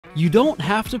You don't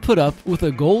have to put up with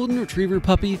a golden retriever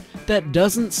puppy that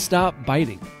doesn't stop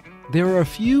biting. There are a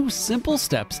few simple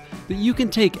steps that you can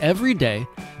take every day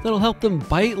that'll help them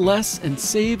bite less and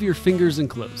save your fingers and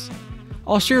clothes.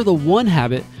 I'll share the one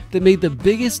habit that made the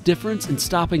biggest difference in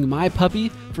stopping my puppy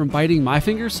from biting my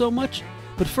fingers so much.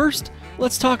 But first,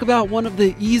 let's talk about one of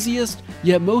the easiest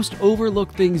yet most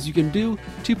overlooked things you can do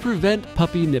to prevent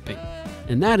puppy nipping,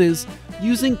 and that is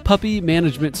using puppy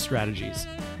management strategies.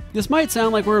 This might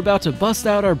sound like we're about to bust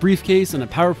out our briefcase and a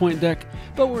PowerPoint deck,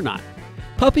 but we're not.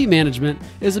 Puppy management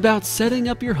is about setting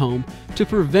up your home to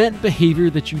prevent behavior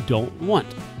that you don't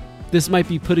want. This might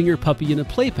be putting your puppy in a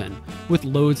playpen with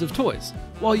loads of toys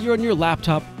while you're on your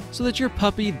laptop so that your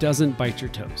puppy doesn't bite your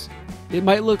toes. It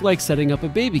might look like setting up a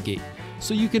baby gate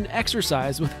so you can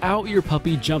exercise without your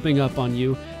puppy jumping up on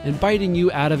you and biting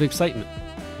you out of excitement.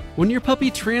 When your puppy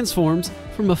transforms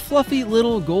from a fluffy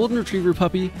little golden retriever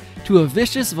puppy to a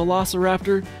vicious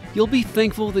velociraptor, you'll be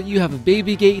thankful that you have a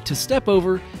baby gate to step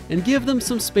over and give them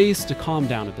some space to calm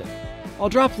down a bit. I'll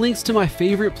drop links to my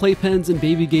favorite playpens and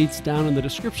baby gates down in the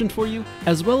description for you,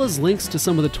 as well as links to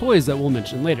some of the toys that we'll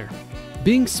mention later.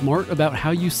 Being smart about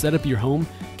how you set up your home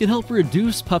can help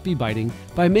reduce puppy biting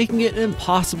by making it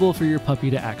impossible for your puppy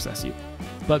to access you.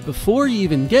 But before you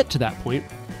even get to that point,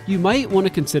 you might want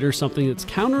to consider something that's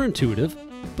counterintuitive,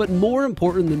 but more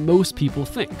important than most people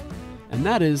think, and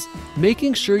that is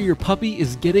making sure your puppy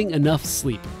is getting enough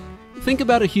sleep. Think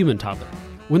about a human toddler.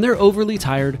 When they're overly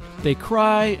tired, they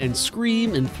cry and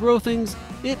scream and throw things.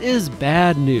 It is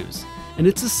bad news, and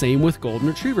it's the same with golden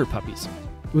retriever puppies.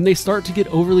 When they start to get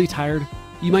overly tired,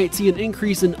 you might see an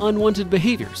increase in unwanted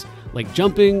behaviors, like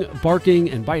jumping, barking,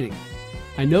 and biting.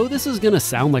 I know this is going to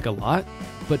sound like a lot,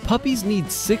 but puppies need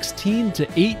 16 to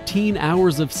 18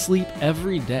 hours of sleep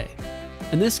every day.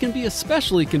 And this can be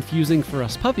especially confusing for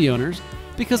us puppy owners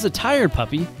because a tired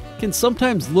puppy can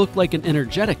sometimes look like an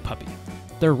energetic puppy.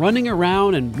 They're running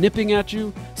around and nipping at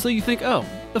you, so you think, oh,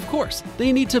 of course,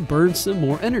 they need to burn some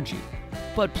more energy.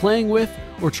 But playing with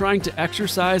or trying to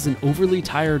exercise an overly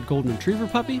tired golden retriever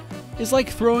puppy is like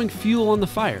throwing fuel on the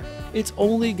fire. It's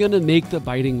only going to make the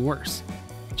biting worse.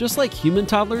 Just like human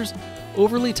toddlers,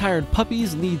 overly tired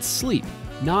puppies need sleep,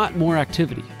 not more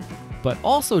activity. But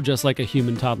also just like a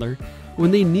human toddler, when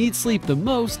they need sleep the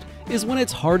most is when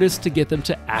it's hardest to get them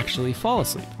to actually fall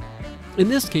asleep. In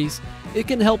this case, it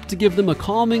can help to give them a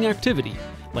calming activity,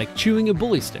 like chewing a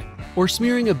bully stick or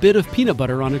smearing a bit of peanut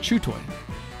butter on a chew toy.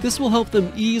 This will help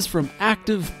them ease from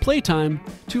active playtime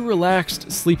to relaxed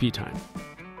sleepy time.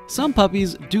 Some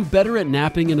puppies do better at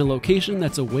napping in a location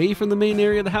that's away from the main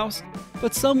area of the house,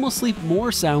 but some will sleep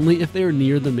more soundly if they are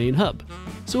near the main hub.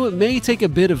 So it may take a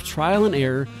bit of trial and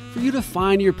error for you to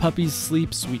find your puppy's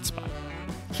sleep sweet spot.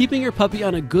 Keeping your puppy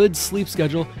on a good sleep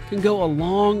schedule can go a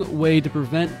long way to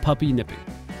prevent puppy nipping.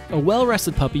 A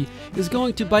well-rested puppy is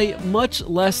going to bite much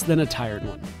less than a tired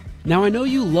one. Now I know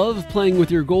you love playing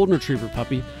with your golden retriever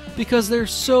puppy because they're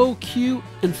so cute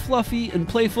and fluffy and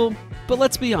playful, but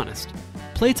let's be honest.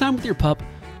 Playtime with your pup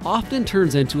often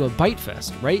turns into a bite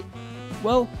fest, right?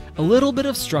 Well, a little bit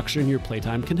of structure in your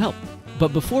playtime can help.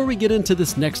 But before we get into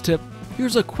this next tip,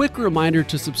 here's a quick reminder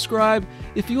to subscribe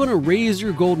if you want to raise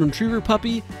your golden retriever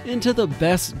puppy into the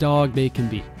best dog they can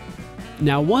be.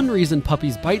 Now, one reason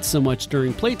puppies bite so much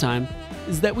during playtime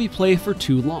is that we play for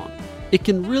too long. It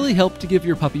can really help to give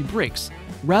your puppy breaks,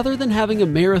 rather than having a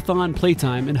marathon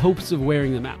playtime in hopes of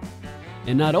wearing them out.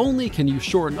 And not only can you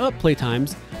shorten up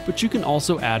playtimes, but you can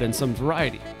also add in some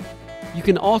variety. You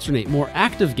can alternate more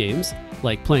active games,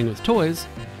 like playing with toys,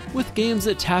 with games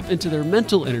that tap into their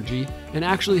mental energy and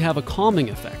actually have a calming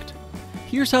effect.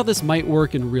 Here's how this might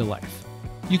work in real life.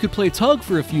 You could play tug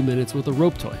for a few minutes with a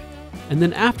rope toy, and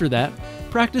then after that,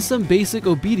 practice some basic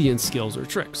obedience skills or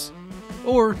tricks.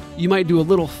 Or you might do a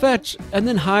little fetch and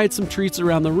then hide some treats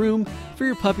around the room for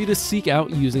your puppy to seek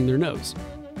out using their nose.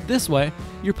 This way,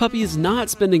 your puppy is not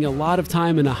spending a lot of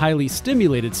time in a highly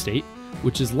stimulated state,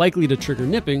 which is likely to trigger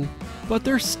nipping, but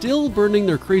they're still burning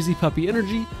their crazy puppy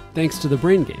energy thanks to the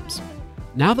brain games.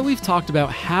 Now that we've talked about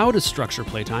how to structure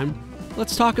playtime,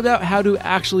 let's talk about how to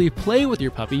actually play with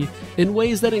your puppy in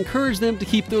ways that encourage them to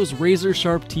keep those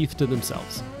razor-sharp teeth to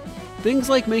themselves. Things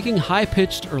like making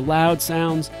high-pitched or loud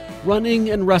sounds, running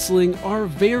and wrestling are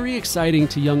very exciting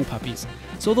to young puppies,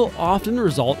 so they'll often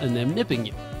result in them nipping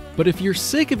you. But if you're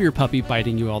sick of your puppy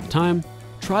biting you all the time,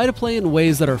 try to play in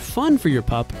ways that are fun for your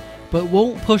pup, but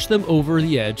won't push them over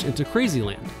the edge into crazy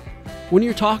land. When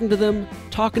you're talking to them,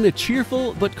 talk in a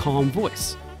cheerful but calm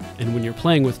voice. And when you're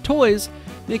playing with toys,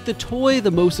 make the toy the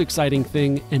most exciting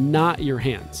thing and not your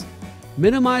hands.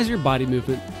 Minimize your body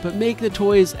movement, but make the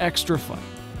toys extra fun.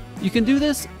 You can do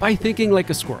this by thinking like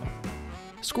a squirrel.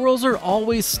 Squirrels are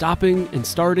always stopping and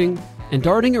starting and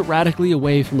darting erratically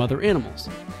away from other animals.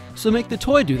 So make the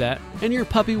toy do that, and your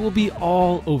puppy will be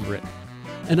all over it.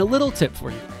 And a little tip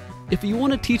for you. If you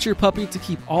want to teach your puppy to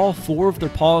keep all 4 of their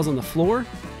paws on the floor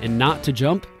and not to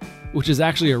jump, which is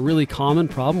actually a really common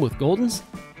problem with Goldens,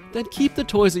 then keep the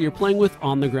toys that you're playing with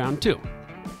on the ground too.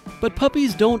 But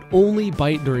puppies don't only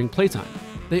bite during playtime.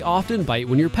 They often bite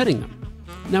when you're petting them.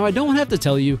 Now, I don't have to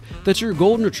tell you that your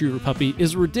Golden Retriever puppy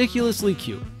is ridiculously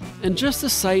cute, and just the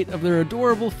sight of their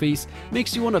adorable face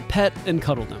makes you want to pet and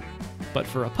cuddle them. But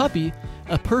for a puppy,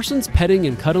 a person's petting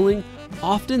and cuddling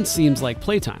often seems like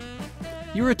playtime.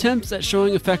 Your attempts at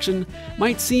showing affection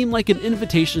might seem like an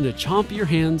invitation to chomp your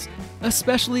hands,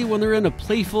 especially when they're in a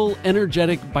playful,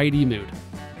 energetic, bitey mood.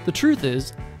 The truth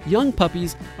is, young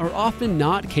puppies are often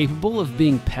not capable of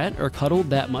being pet or cuddled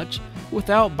that much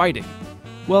without biting.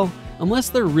 Well, unless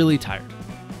they're really tired.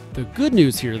 The good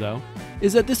news here, though,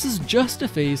 is that this is just a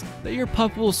phase that your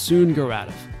pup will soon grow out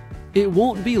of. It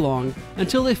won't be long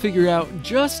until they figure out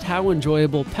just how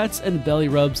enjoyable pets and belly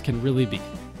rubs can really be.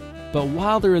 But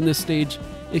while they're in this stage,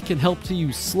 it can help to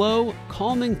use slow,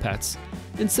 calming pets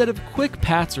instead of quick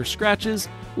pats or scratches,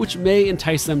 which may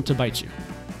entice them to bite you.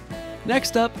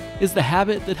 Next up is the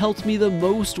habit that helped me the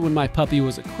most when my puppy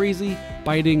was a crazy,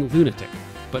 biting lunatic.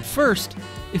 But first,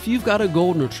 if you've got a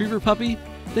Golden Retriever puppy,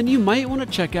 then you might want to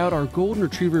check out our Golden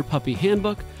Retriever Puppy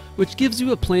Handbook, which gives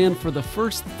you a plan for the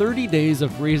first 30 days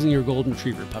of raising your Golden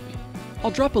Retriever puppy.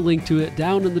 I'll drop a link to it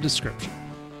down in the description.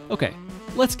 Okay,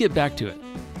 let's get back to it.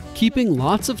 Keeping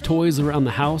lots of toys around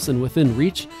the house and within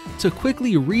reach to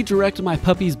quickly redirect my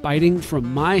puppy's biting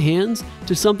from my hands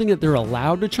to something that they're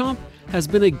allowed to chomp has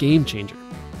been a game changer.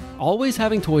 Always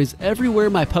having toys everywhere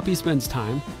my puppy spends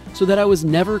time so that I was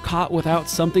never caught without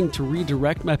something to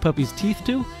redirect my puppy's teeth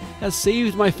to has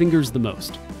saved my fingers the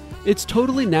most. It's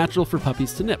totally natural for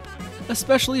puppies to nip,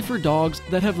 especially for dogs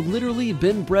that have literally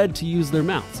been bred to use their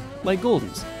mouths, like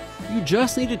Goldens. You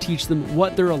just need to teach them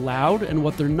what they're allowed and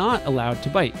what they're not allowed to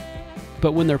bite.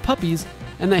 But when they're puppies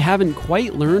and they haven't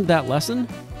quite learned that lesson,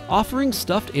 offering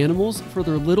stuffed animals for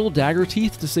their little dagger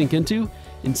teeth to sink into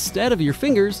instead of your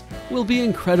fingers will be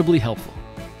incredibly helpful.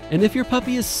 And if your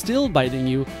puppy is still biting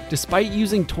you despite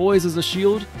using toys as a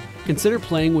shield, consider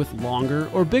playing with longer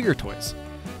or bigger toys.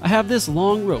 I have this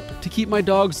long rope to keep my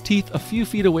dog's teeth a few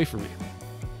feet away from me,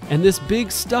 and this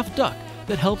big stuffed duck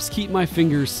that helps keep my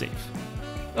fingers safe.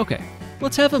 Okay,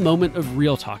 let's have a moment of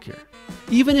real talk here.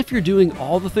 Even if you're doing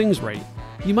all the things right,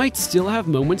 you might still have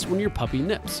moments when your puppy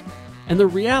nips. And the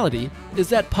reality is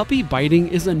that puppy biting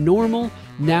is a normal,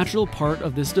 natural part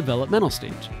of this developmental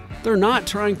stage. They're not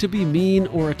trying to be mean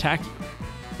or attack you.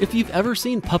 If you've ever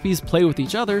seen puppies play with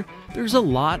each other, there's a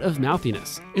lot of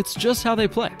mouthiness. It's just how they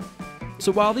play.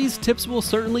 So while these tips will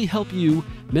certainly help you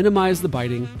minimize the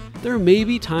biting, there may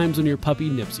be times when your puppy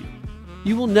nips you.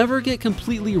 You will never get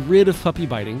completely rid of puppy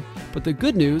biting, but the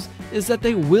good news is that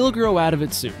they will grow out of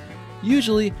it soon,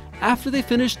 usually after they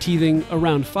finish teething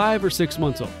around 5 or 6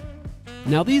 months old.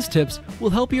 Now these tips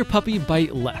will help your puppy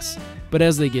bite less, but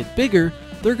as they get bigger,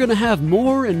 they're going to have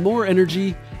more and more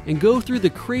energy and go through the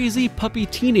crazy puppy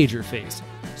teenager phase.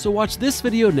 So watch this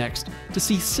video next to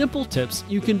see simple tips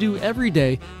you can do every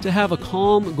day to have a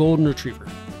calm Golden Retriever.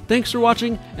 Thanks for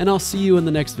watching, and I'll see you in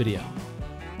the next video.